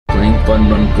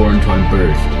London quarantine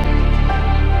burst.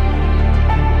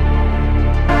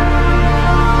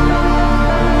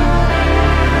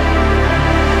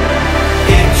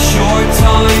 It's your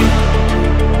time.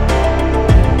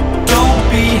 Don't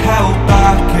be held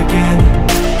back again.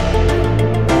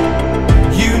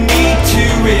 You need to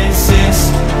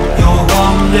resist. You're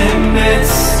on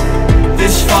limits.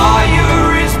 This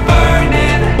fire is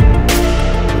burning.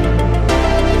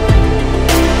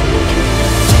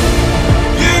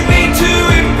 You need to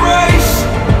embrace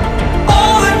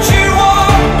all that you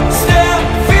are. Stare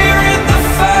fear in the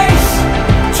face.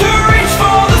 To reach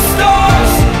for the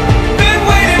stars. Been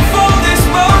waiting for this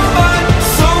moment,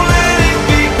 so let it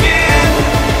begin.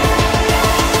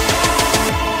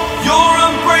 You're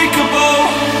unbreakable.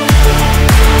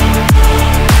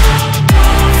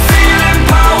 Feeling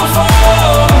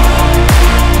powerful.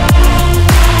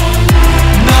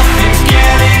 Nothing's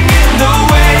getting in the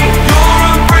way. You're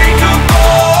unbreakable.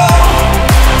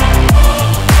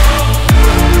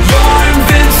 You're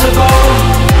invincible.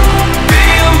 Be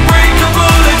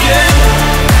unbreakable again.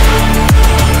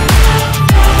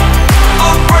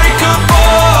 Unbreakable.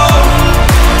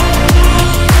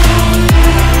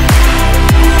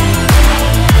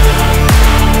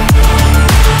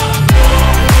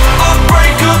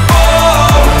 Unbreakable.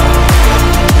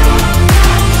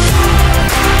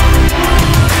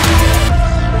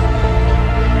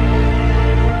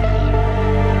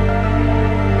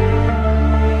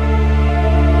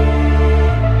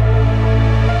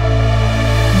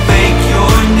 Make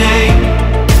your name.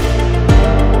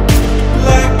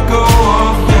 Let go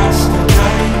of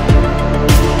yesterday.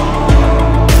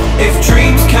 If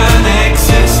dreams can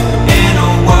exist in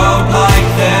a world like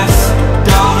this,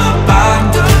 don't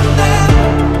abandon them.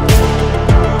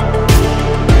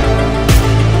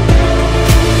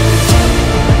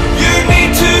 You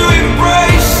need to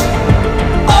embrace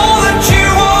all that you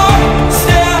are.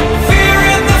 Stare fear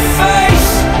in the face.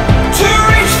 To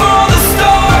reach for the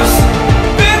stars.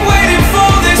 Been waiting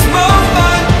for this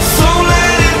moment, so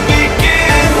let it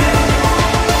begin.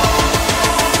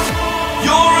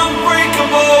 You're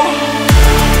unbreakable.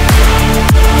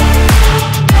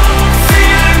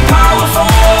 Feeling powerful.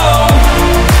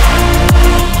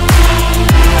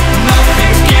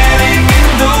 Nothing's getting in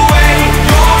the way.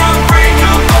 You're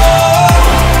unbreakable.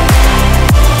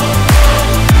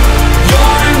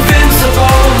 You're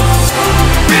invincible.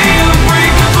 Be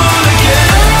unbreakable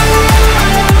again.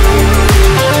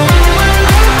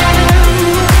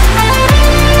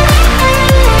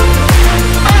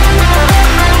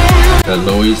 As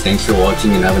always, thanks for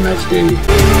watching and have a nice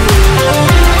day.